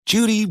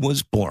Judy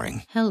was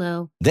boring.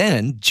 Hello.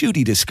 Then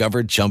Judy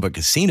discovered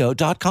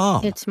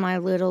ChumbaCasino.com. It's my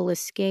little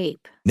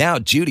escape. Now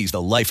Judy's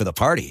the life of the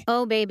party.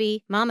 Oh,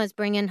 baby, mama's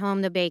bringing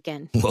home the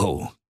bacon.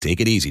 Whoa,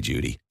 take it easy,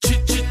 Judy.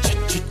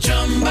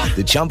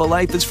 The Chumba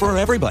life is for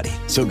everybody.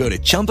 So go to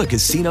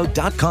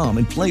ChumbaCasino.com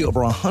and play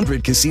over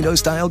 100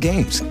 casino-style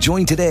games.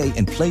 Join today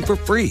and play for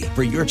free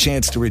for your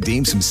chance to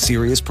redeem some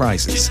serious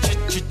prizes.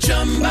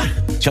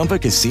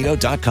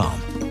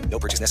 ChumbaCasino.com. No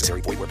purchase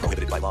necessary. Void where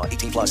prohibited by law.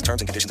 18 plus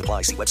terms and conditions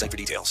apply. See website for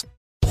details.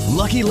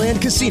 Lucky Land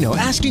Casino,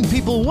 asking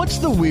people, what's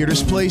the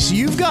weirdest place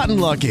you've gotten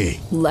lucky?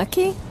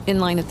 Lucky? In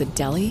line at the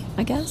deli,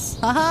 I guess?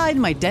 Aha,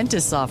 in my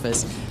dentist's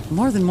office.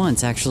 More than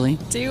once, actually.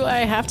 Do I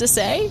have to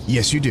say?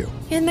 Yes, you do.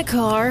 In the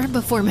car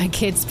before my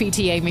kids'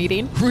 PTA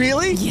meeting.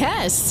 Really?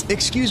 Yes.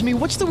 Excuse me,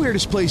 what's the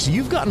weirdest place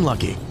you've gotten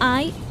lucky?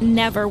 I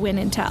never win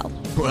and tell.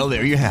 Well,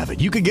 there you have it.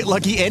 You can get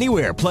lucky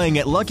anywhere, playing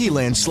at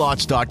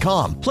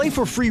LuckyLandSlots.com. Play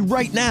for free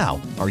right now.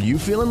 Are you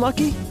feeling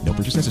lucky? No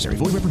purchase necessary.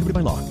 Void where prohibited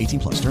by law. 18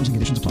 plus. Terms and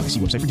conditions apply. See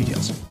website for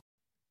details.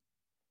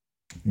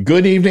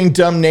 Good evening,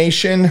 Dumb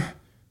Nation.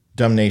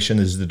 Dumb Nation,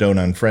 this is the Don't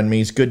Unfriend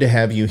Me. It's good to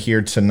have you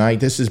here tonight.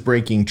 This is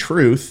Breaking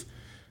Truth.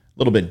 A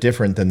little bit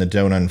different than the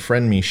Don't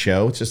Unfriend Me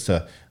show. It's just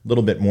a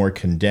little bit more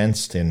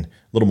condensed and a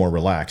little more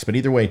relaxed. But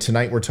either way,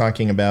 tonight we're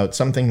talking about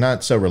something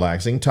not so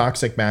relaxing,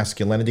 toxic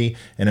masculinity,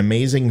 an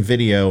amazing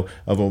video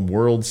of a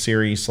World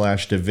Series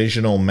 /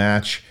 divisional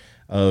match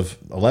of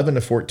 11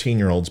 to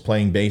 14-year-olds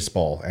playing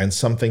baseball, and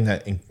something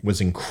that was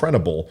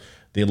incredible,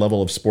 the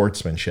level of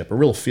sportsmanship, a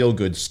real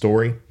feel-good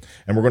story.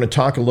 And we're going to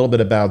talk a little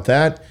bit about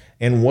that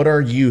and what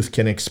our youth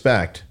can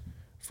expect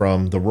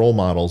from the role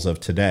models of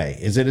today.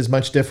 Is it as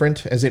much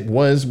different as it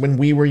was when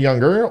we were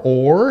younger,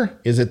 or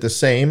is it the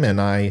same? And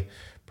I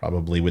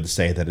probably would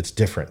say that it's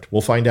different.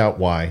 We'll find out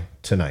why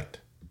tonight.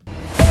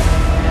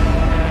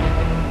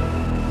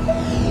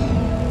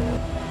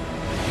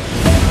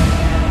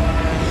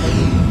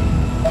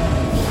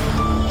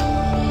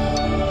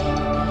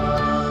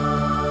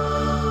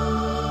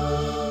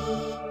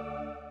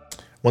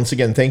 Once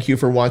again, thank you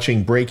for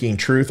watching Breaking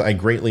Truth. I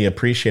greatly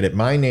appreciate it.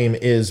 My name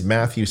is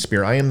Matthew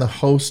Spear. I am the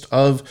host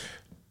of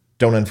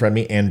Don't Unfriend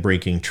Me and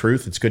Breaking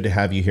Truth. It's good to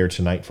have you here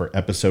tonight for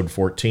episode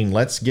 14.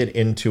 Let's get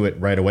into it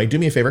right away. Do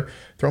me a favor,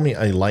 throw me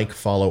a like,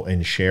 follow,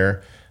 and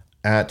share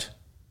at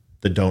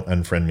the Don't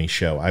Unfriend Me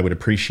show. I would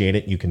appreciate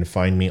it. You can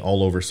find me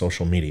all over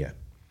social media.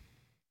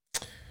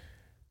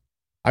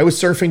 I was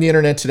surfing the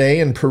internet today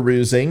and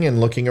perusing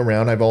and looking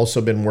around. I've also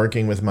been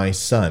working with my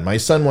son. My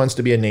son wants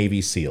to be a Navy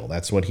SEAL.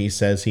 That's what he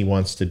says he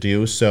wants to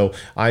do. So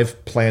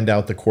I've planned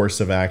out the course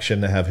of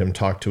action to have him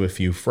talk to a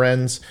few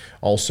friends,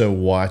 also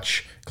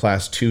watch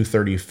Class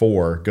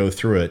 234 go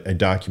through it, a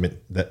document,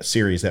 that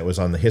series that was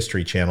on the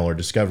History Channel or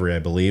Discovery, I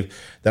believe,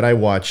 that I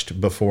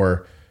watched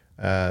before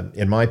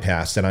in my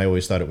past, and I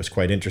always thought it was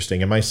quite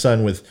interesting. And my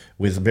son, with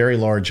very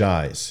large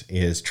eyes,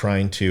 is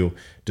trying to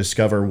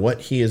discover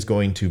what he is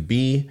going to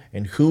be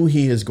and who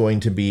he is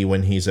going to be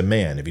when he's a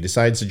man. If he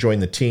decides to join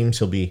the teams,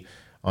 he'll be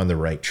on the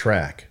right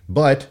track.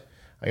 But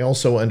I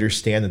also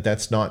understand that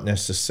that's not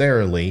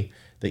necessarily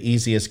the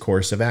easiest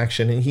course of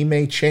action, and he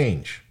may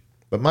change.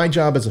 But my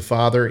job as a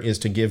father is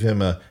to give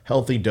him a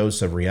healthy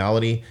dose of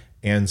reality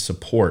and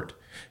support.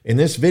 In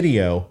this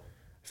video,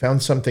 I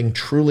found something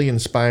truly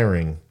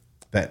inspiring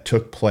that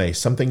took place,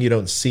 something you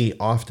don't see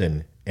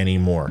often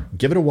anymore.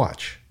 Give it a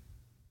watch.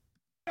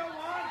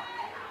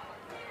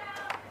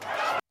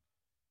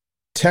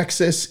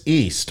 Texas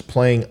East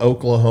playing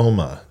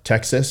Oklahoma.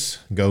 Texas,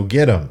 go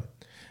get 'em.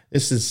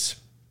 This is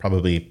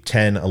probably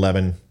 10,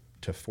 11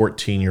 to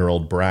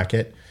 14-year-old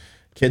bracket.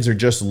 Kids are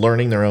just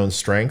learning their own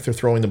strength. They're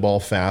throwing the ball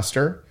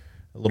faster,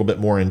 a little bit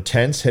more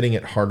intense, hitting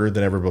it harder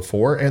than ever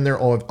before, and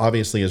they're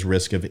obviously at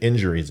risk of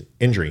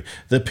injury.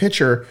 The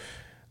pitcher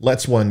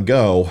lets one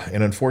go,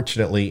 and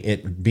unfortunately,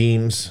 it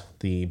beams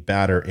the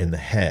batter in the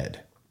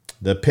head.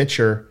 The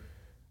pitcher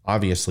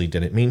obviously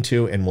didn't mean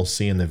to, and we'll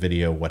see in the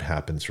video what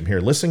happens from here.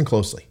 Listen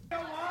closely.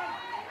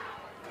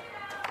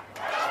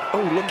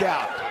 Oh, look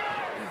out.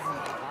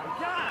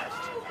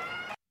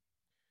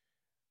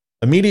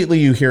 Immediately,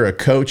 you hear a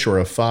coach or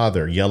a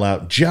father yell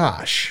out,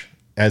 "Josh,"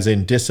 as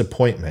in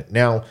disappointment.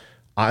 Now,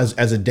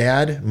 as a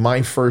dad,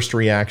 my first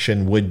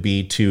reaction would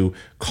be to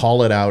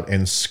call it out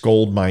and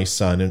scold my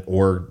son,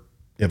 or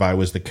if I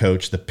was the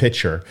coach, the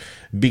pitcher,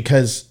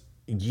 because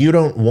you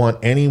don't want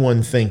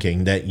anyone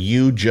thinking that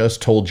you just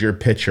told your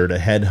pitcher to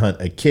headhunt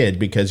a kid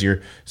because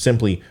you're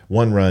simply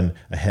one run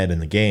ahead in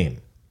the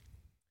game.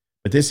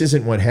 But this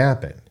isn't what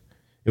happened.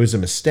 It was a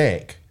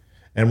mistake.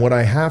 And what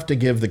I have to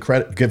give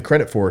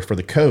credit for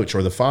the coach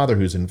or the father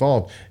who's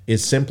involved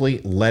is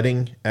simply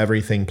letting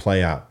everything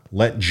play out.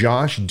 Let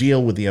Josh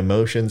deal with the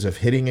emotions of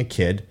hitting a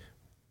kid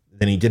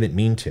that he didn't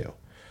mean to,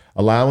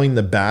 allowing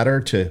the batter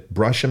to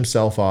brush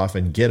himself off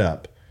and get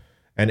up.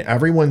 And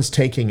everyone's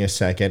taking a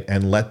second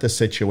and let the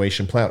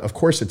situation play out. Of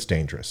course it's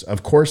dangerous.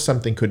 Of course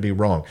something could be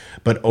wrong.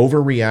 But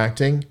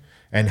overreacting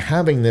and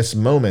having this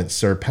moment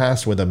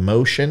surpassed with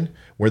emotion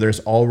where there's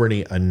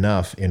already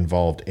enough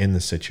involved in the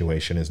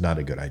situation is not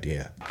a good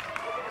idea.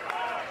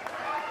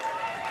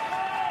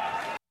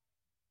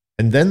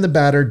 And then the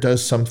batter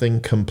does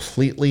something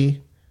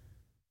completely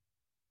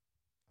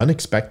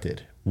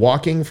unexpected,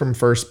 walking from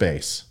first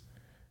base,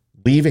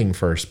 leaving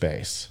first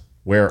base,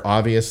 where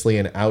obviously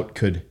an out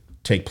could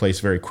take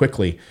place very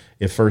quickly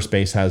if first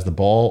base has the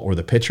ball or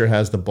the pitcher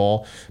has the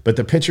ball. But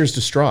the pitcher's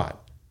distraught.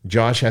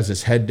 Josh has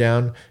his head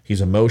down, he's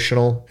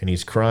emotional, and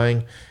he's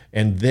crying.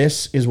 And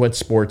this is what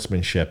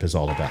sportsmanship is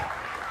all about.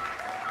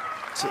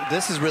 So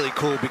this is really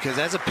cool because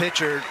as a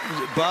pitcher,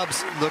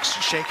 Bubs looks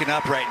shaken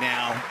up right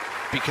now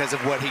because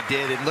of what he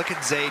did. And look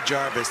at Zay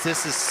Jarvis.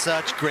 This is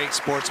such great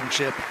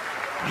sportsmanship.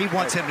 He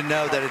wants him to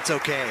know that it's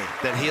okay,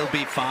 that he'll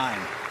be fine.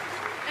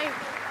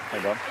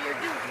 Hey, Bob.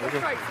 Look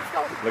at me.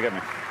 Look at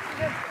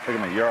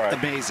me. You're all right.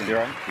 Amazing. You're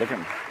all right. Look at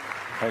me.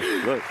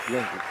 Hey, look.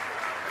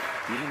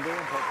 You didn't do it?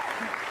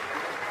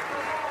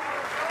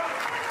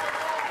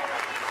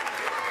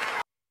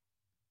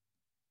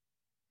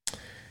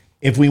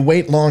 If we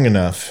wait long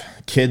enough,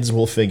 kids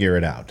will figure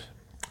it out.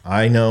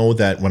 I know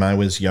that when I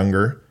was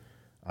younger,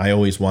 I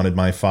always wanted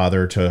my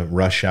father to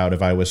rush out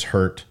if I was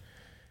hurt.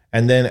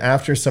 And then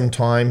after some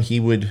time, he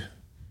would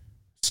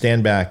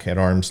stand back at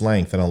arm's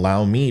length and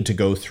allow me to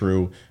go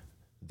through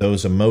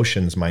those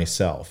emotions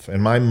myself.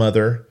 And my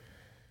mother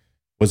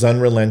was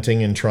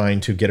unrelenting in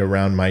trying to get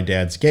around my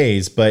dad's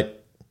gaze,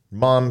 but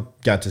Mom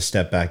got to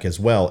step back as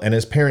well. And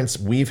as parents,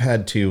 we've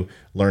had to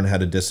learn how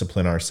to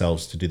discipline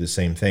ourselves to do the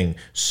same thing.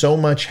 So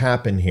much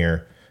happened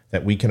here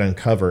that we can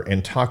uncover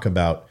and talk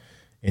about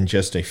in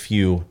just a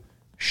few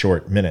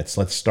short minutes.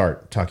 Let's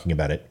start talking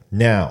about it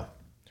now.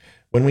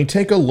 When we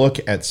take a look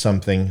at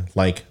something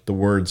like the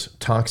words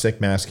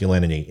toxic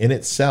masculinity, in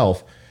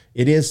itself,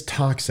 it is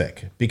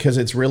toxic because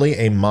it's really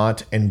a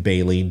Mott and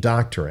Bailey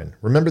doctrine.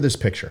 Remember this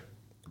picture.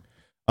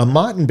 A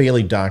Mott and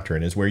Bailey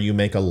doctrine is where you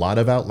make a lot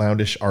of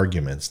outlandish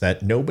arguments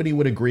that nobody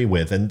would agree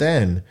with, and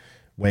then,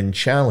 when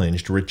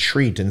challenged,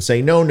 retreat and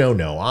say, no,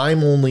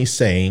 I'm only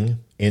saying,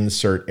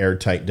 insert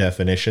airtight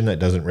definition that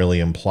doesn't really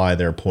imply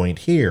their point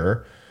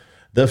here.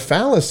 The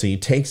fallacy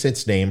takes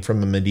its name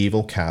from a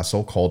medieval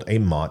castle called a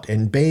Mott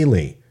and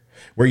Bailey,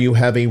 where you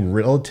have a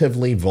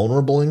relatively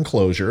vulnerable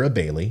enclosure, a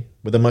Bailey,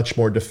 with a much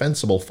more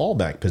defensible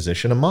fallback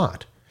position, a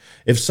Mott.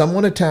 If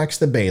someone attacks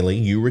the Bailey,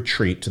 you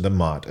retreat to the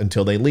Mott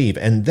until they leave,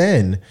 and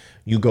then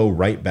you go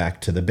right back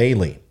to the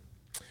Bailey.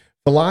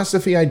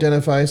 Philosophy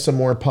identifies some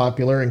more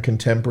popular and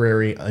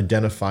contemporary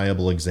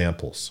identifiable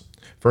examples.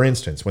 For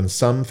instance, when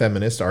some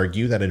feminists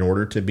argue that in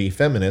order to be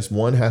feminist,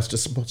 one has to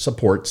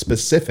support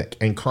specific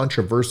and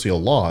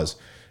controversial laws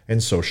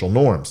and social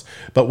norms.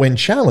 But when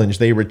challenged,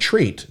 they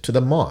retreat to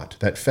the Mott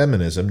that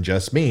feminism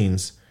just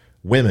means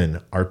women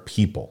are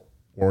people,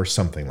 or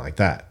something like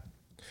that.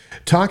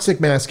 Toxic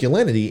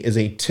masculinity is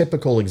a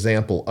typical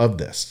example of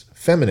this.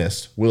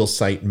 Feminists will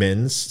cite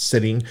men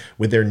sitting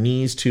with their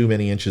knees too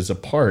many inches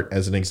apart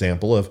as an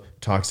example of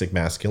toxic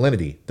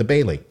masculinity, the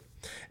Bailey.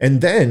 And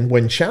then,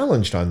 when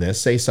challenged on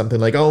this, say something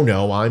like, oh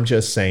no, I'm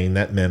just saying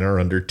that men are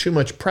under too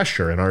much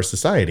pressure in our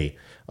society,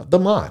 the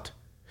Mott.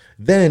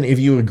 Then, if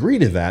you agree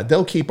to that,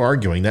 they'll keep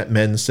arguing that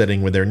men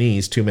sitting with their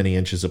knees too many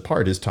inches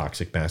apart is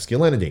toxic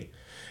masculinity.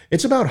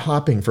 It's about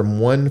hopping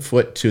from one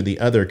foot to the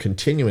other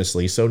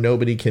continuously so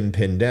nobody can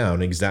pin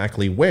down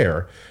exactly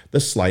where the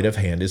sleight of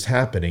hand is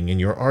happening in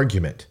your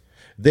argument.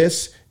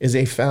 This is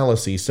a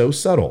fallacy so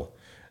subtle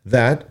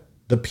that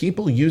the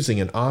people using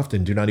it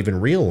often do not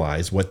even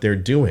realize what they're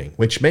doing,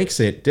 which makes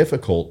it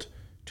difficult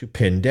to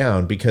pin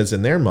down because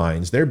in their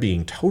minds, they're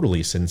being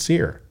totally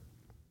sincere.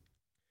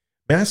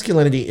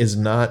 Masculinity is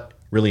not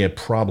really a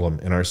problem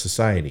in our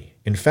society.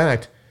 In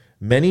fact,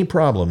 many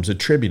problems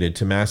attributed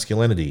to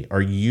masculinity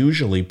are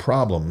usually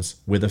problems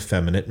with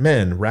effeminate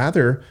men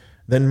rather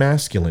than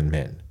masculine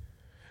men.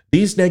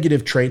 These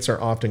negative traits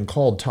are often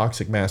called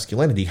toxic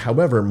masculinity.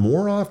 However,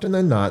 more often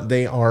than not,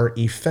 they are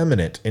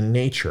effeminate in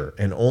nature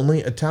and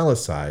only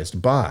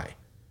italicized by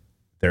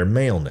their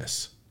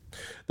maleness.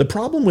 The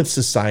problem with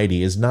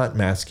society is not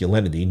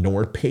masculinity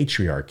nor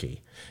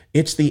patriarchy.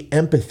 It's the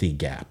empathy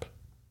gap.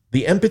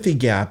 The empathy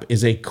gap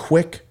is a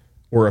quirk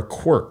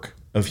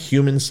of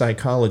human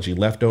psychology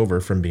left over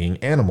from being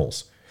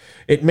animals.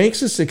 It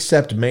makes us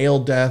accept male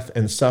death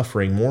and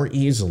suffering more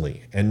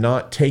easily and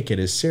not take it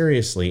as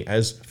seriously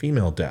as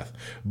female death.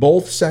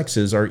 Both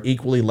sexes are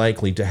equally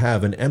likely to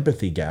have an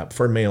empathy gap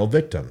for male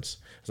victims.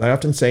 As I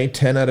often say,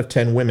 10 out of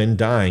 10 women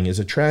dying is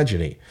a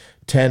tragedy.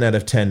 10 out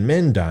of 10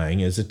 men dying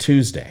is a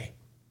Tuesday.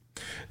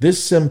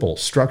 This simple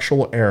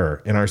structural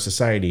error in our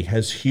society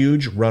has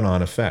huge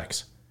run-on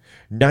effects.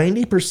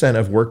 90%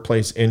 of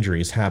workplace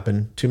injuries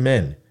happen to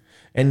men,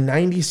 and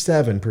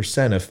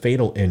 97% of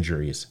fatal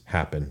injuries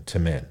happen to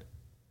men.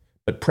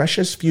 But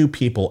precious few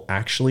people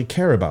actually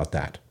care about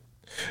that.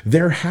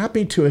 They're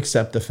happy to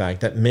accept the fact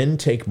that men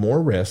take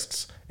more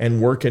risks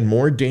and work in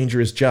more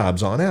dangerous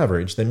jobs on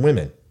average than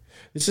women.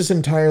 This is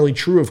entirely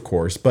true, of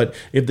course, but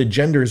if the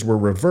genders were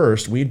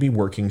reversed, we'd be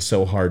working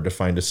so hard to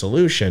find a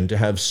solution to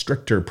have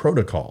stricter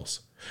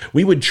protocols.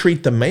 We would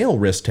treat the male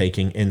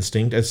risk-taking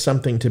instinct as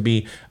something to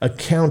be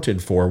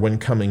accounted for when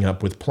coming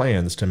up with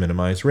plans to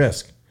minimize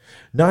risk.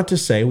 Not to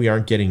say we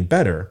aren't getting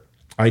better.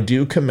 I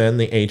do commend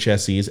the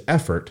HSE's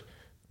effort,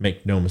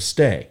 make no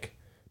mistake.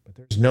 But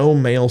there's no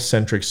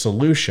male-centric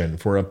solution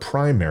for a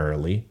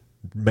primarily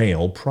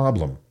male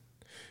problem.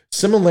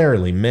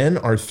 Similarly, men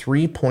are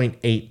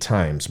 3.8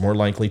 times more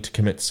likely to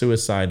commit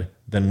suicide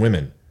than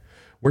women.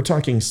 We're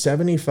talking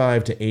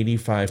 75 to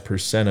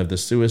 85% of the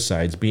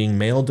suicides being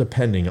male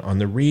depending on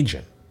the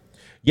region.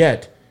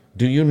 Yet,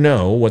 do you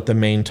know what the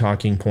main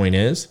talking point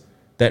is?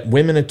 That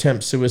women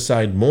attempt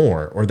suicide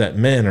more, or that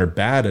men are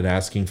bad at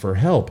asking for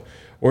help,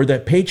 or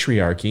that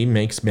patriarchy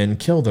makes men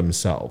kill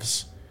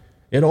themselves.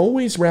 It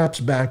always wraps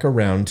back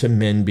around to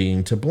men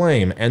being to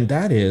blame, and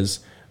that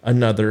is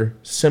another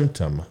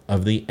symptom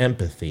of the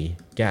empathy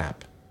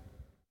gap.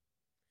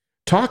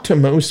 Talk to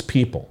most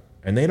people,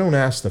 and they don't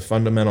ask the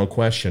fundamental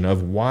question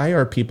of why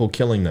are people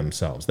killing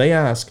themselves. They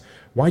ask,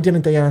 why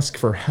didn't they ask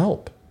for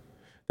help?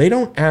 They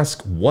don't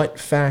ask what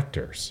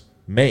factors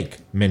make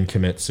men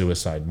commit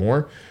suicide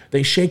more.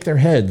 They shake their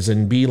heads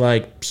and be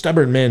like,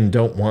 stubborn men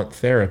don't want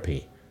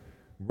therapy.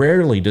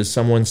 Rarely does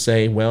someone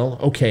say, well,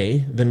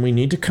 okay, then we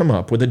need to come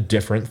up with a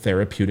different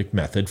therapeutic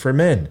method for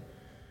men.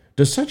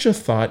 Does such a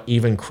thought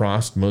even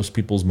cross most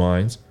people's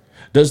minds?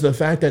 Does the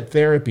fact that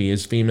therapy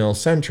is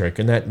female-centric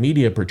and that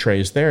media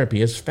portrays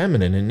therapy as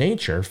feminine in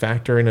nature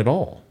factor in at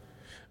all?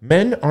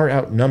 Men are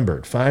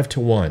outnumbered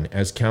 5-1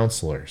 as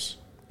counselors.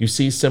 You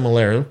see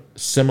similar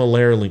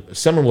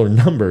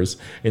numbers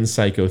in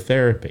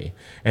psychotherapy,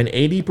 and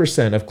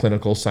 80% of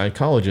clinical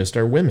psychologists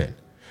are women.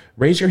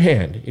 Raise your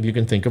hand if you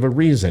can think of a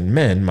reason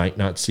men might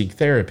not seek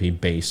therapy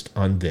based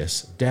on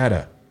this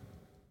data.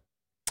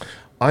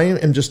 I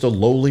am just a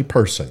lowly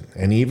person,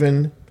 and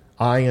even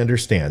I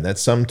understand that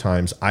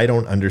sometimes I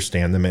don't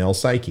understand the male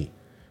psyche.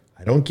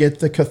 I don't get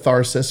the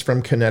catharsis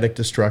from kinetic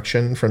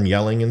destruction, from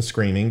yelling and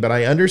screaming, but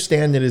I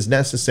understand it is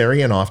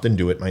necessary and often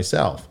do it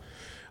myself.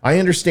 I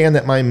understand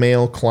that my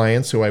male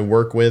clients who I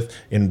work with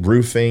in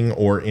roofing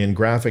or in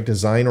graphic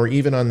design or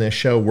even on this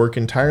show work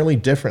entirely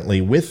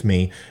differently with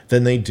me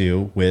than they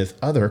do with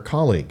other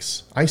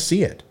colleagues. I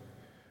see it.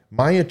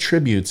 My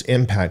attributes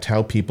impact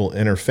how people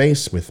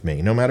interface with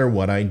me, no matter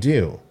what I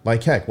do.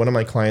 Like heck, one of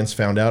my clients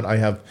found out I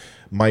have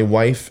my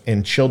wife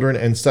and children,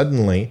 and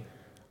suddenly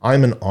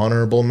I'm an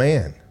honorable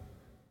man.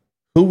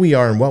 Who we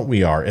are and what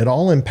we are, it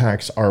all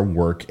impacts our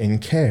work and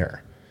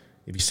care.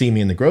 If you see me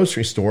in the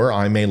grocery store,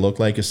 I may look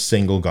like a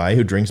single guy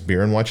who drinks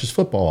beer and watches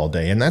football all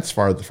day, and that's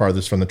the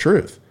farthest from the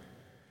truth.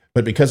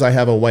 But because I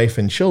have a wife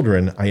and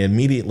children, I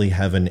immediately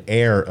have an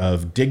air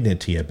of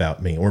dignity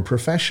about me or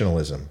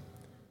professionalism.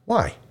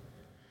 Why?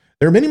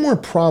 There are many more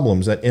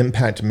problems that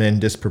impact men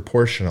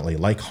disproportionately,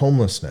 like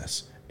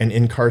homelessness and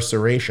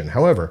incarceration.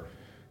 However,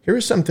 here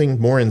is something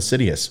more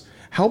insidious.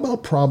 How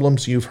about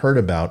problems you've heard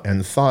about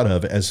and thought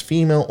of as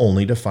female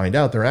only to find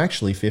out they're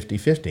actually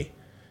 50-50?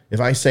 If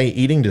I say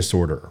eating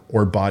disorder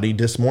or body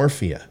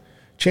dysmorphia,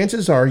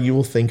 chances are you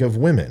will think of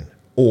women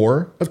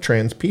or of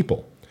trans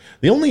people.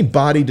 The only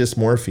body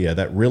dysmorphia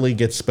that really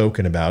gets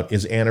spoken about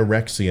is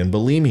anorexia and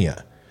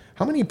bulimia.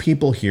 How many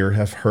people here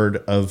have heard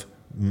of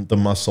the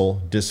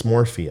muscle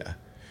dysmorphia?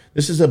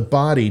 This is a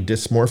body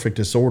dysmorphic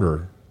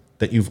disorder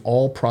that you've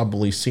all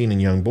probably seen in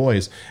young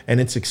boys, and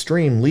its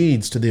extreme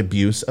leads to the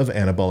abuse of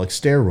anabolic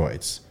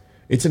steroids.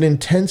 It's an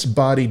intense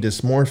body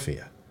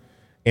dysmorphia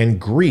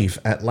and grief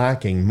at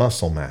lacking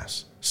muscle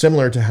mass,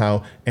 similar to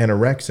how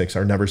anorexics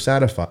are never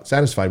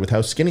satisfied with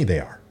how skinny they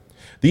are.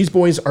 These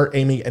boys are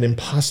aiming at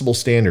impossible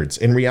standards.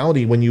 In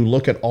reality, when you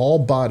look at all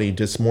body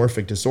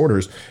dysmorphic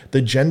disorders,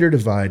 the gender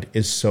divide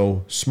is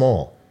so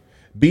small.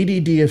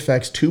 BDD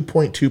affects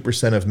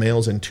 2.2% of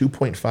males and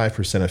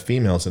 2.5% of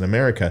females in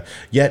America,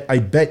 yet I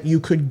bet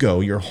you could go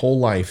your whole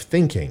life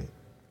thinking it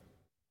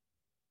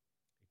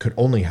could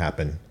only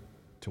happen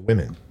to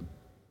women.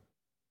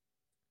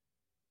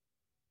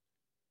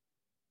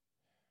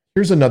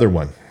 Here's another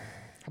one.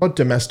 How about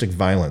domestic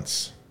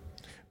violence?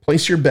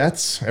 Place your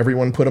bets.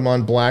 Everyone put them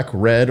on black,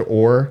 red,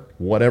 or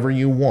whatever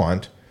you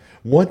want.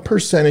 What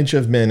percentage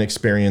of men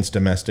experience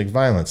domestic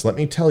violence? Let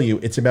me tell you,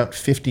 it's about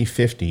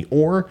 50-50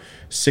 or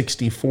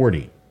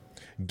 60-40.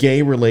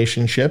 Gay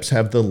relationships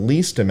have the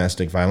least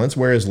domestic violence,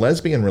 whereas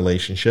lesbian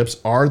relationships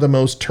are the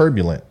most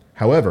turbulent.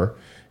 However,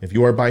 if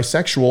you are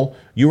bisexual,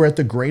 you are at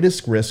the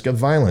greatest risk of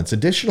violence.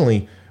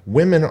 Additionally,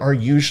 women are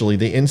usually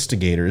the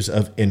instigators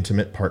of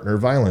intimate partner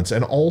violence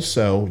and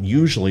also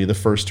usually the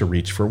first to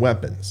reach for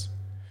weapons.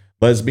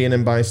 Lesbian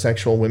and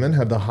bisexual women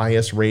have the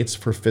highest rates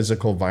for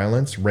physical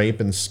violence, rape,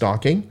 and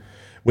stalking.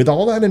 With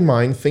all that in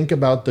mind, think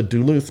about the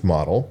Duluth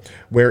model,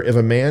 where if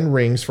a man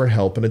rings for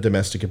help in a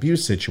domestic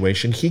abuse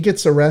situation, he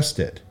gets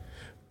arrested.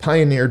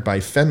 Pioneered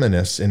by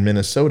feminists in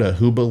Minnesota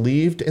who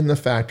believed in the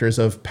factors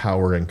of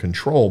power and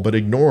control, but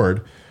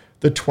ignored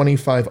the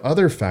 25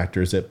 other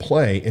factors at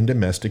play in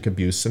domestic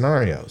abuse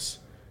scenarios.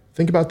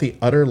 Think about the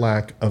utter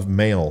lack of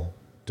male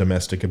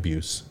domestic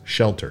abuse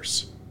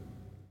shelters.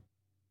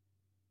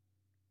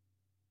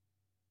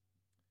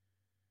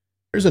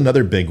 Here's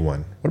another big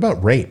one. What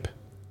about rape?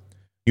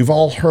 You've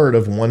all heard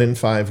of 1 in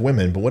 5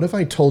 women, but what if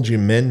I told you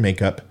men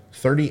make up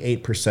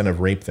 38% of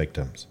rape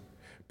victims?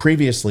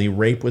 Previously,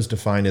 rape was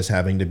defined as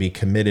having to be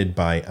committed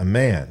by a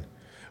man.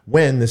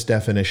 When this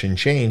definition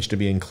changed to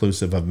be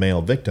inclusive of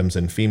male victims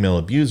and female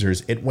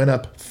abusers, it went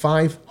up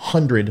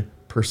 500%.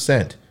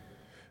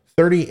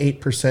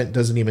 38%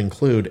 doesn't even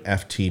include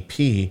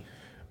FTP,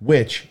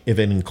 which, if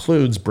it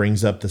includes,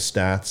 brings up the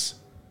stats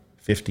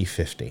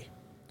 50-50.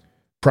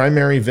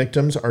 Primary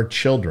victims are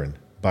children,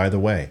 by the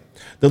way.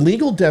 The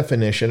legal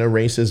definition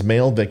erases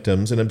male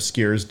victims and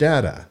obscures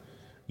data.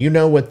 You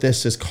know what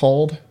this is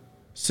called?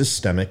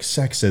 Systemic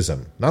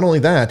sexism. Not only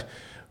that,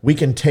 we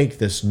can take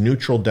this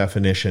neutral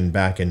definition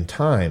back in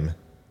time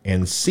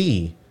and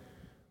see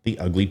the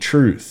ugly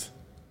truth.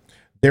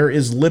 There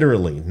is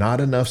literally not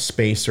enough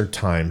space or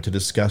time to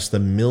discuss the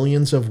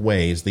millions of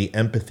ways the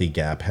empathy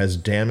gap has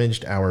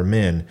damaged our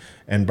men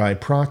and by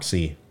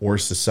proxy or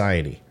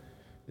society.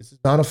 This is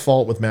not a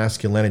fault with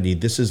masculinity.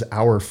 This is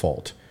our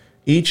fault.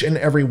 Each and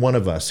every one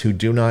of us who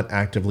do not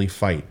actively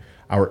fight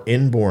our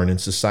inborn and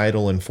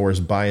societal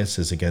enforced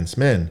biases against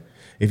men.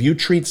 If you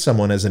treat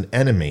someone as an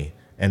enemy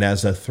and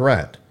as a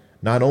threat,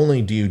 not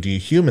only do you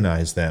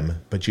dehumanize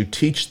them, but you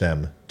teach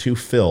them to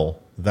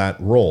fill that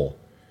role.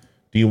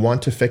 Do you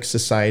want to fix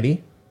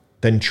society?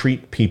 Then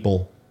treat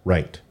people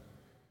right.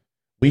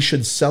 We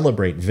should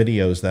celebrate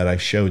videos that I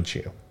showed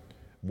you,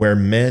 where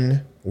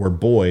men or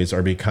boys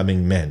are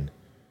becoming men.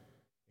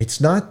 It's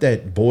not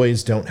that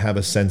boys don't have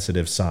a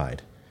sensitive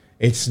side.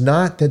 It's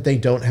not that they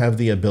don't have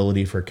the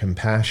ability for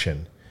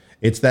compassion.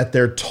 It's that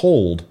they're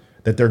told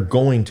that they're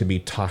going to be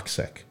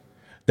toxic,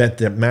 that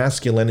the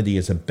masculinity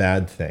is a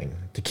bad thing,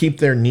 to keep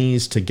their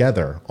knees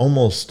together,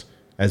 almost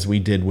as we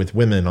did with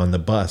women on the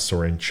bus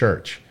or in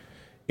church.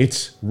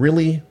 It's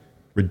really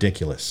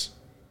ridiculous.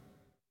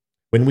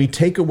 When we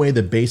take away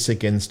the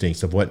basic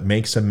instincts of what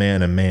makes a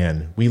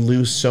man, we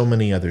lose so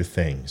many other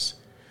things.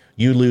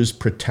 You lose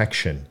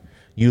protection.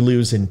 You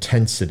lose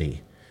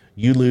intensity.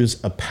 You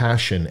lose a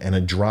passion and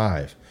a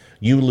drive.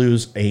 You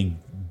lose a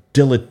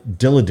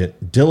dilettant.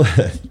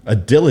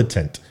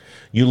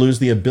 You lose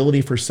the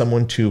ability for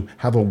someone to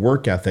have a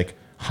work ethic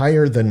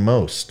higher than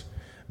most.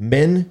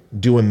 Men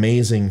do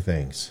amazing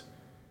things.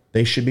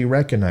 They should be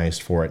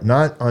recognized for it,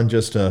 not on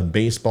just a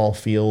baseball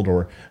field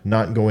or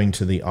not going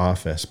to the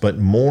office, but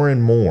more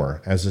and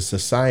more as a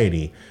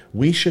society,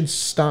 we should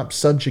stop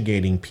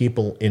subjugating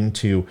people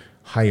into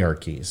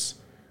hierarchies,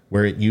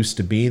 where it used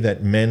to be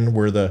that men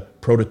were the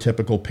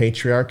prototypical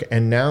patriarch,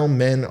 and now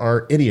men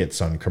are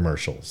idiots on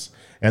commercials,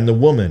 and the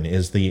woman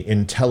is the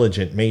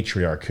intelligent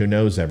matriarch who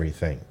knows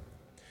everything.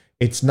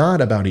 It's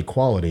not about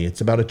equality,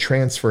 it's about a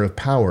transfer of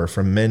power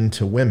from men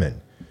to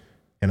women.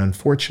 And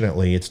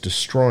unfortunately, it's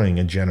destroying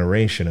a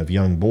generation of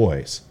young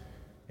boys.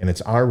 And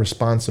it's our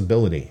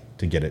responsibility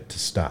to get it to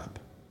stop.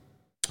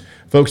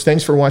 Folks,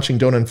 thanks for watching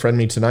Don't Unfriend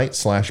Me Tonight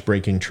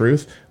 /Breaking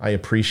Truth. I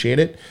appreciate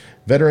it.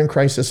 Veteran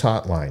Crisis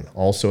Hotline,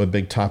 also a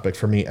big topic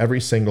for me every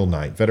single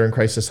night. Veteran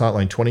Crisis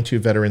Hotline, 22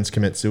 veterans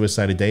commit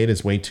suicide a day. It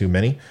is way too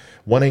many.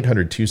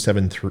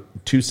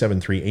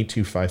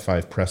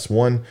 1-800-273-8255, press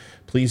 1.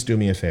 Please do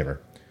me a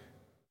favor.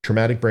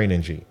 Traumatic brain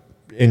injury,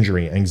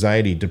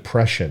 anxiety,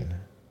 depression,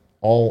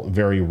 all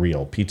very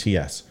real.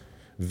 PTS.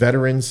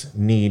 Veterans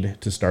need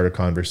to start a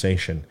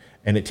conversation,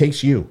 and it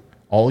takes you.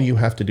 All you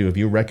have to do, if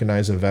you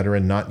recognize a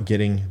veteran not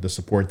getting the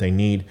support they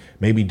need,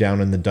 maybe down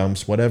in the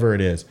dumps, whatever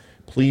it is,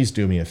 please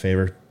do me a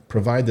favor.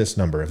 Provide this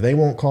number. If they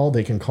won't call,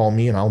 they can call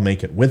me and I'll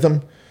make it with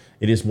them.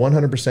 It is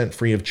 100%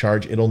 free of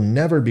charge. It'll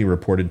never be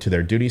reported to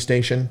their duty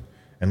station.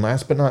 And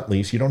last but not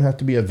least, you don't have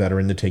to be a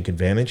veteran to take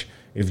advantage.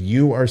 If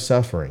you are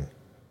suffering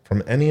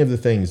from any of the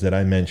things that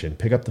I mentioned,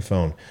 pick up the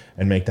phone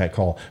and make that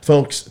call.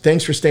 Folks,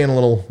 thanks for staying a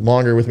little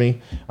longer with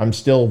me. I'm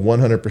still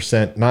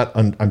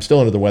 100% I'm still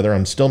under the weather.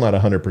 I'm still not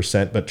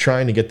 100%, but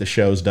trying to get the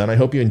shows done. I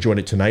hope you enjoyed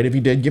it tonight. If you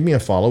did, give me a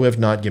follow. If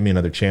not, give me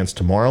another chance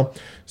tomorrow.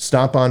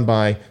 Stop on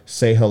by,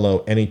 say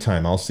hello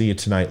anytime. I'll see you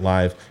tonight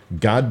live.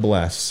 God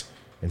bless,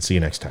 and see you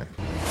next time.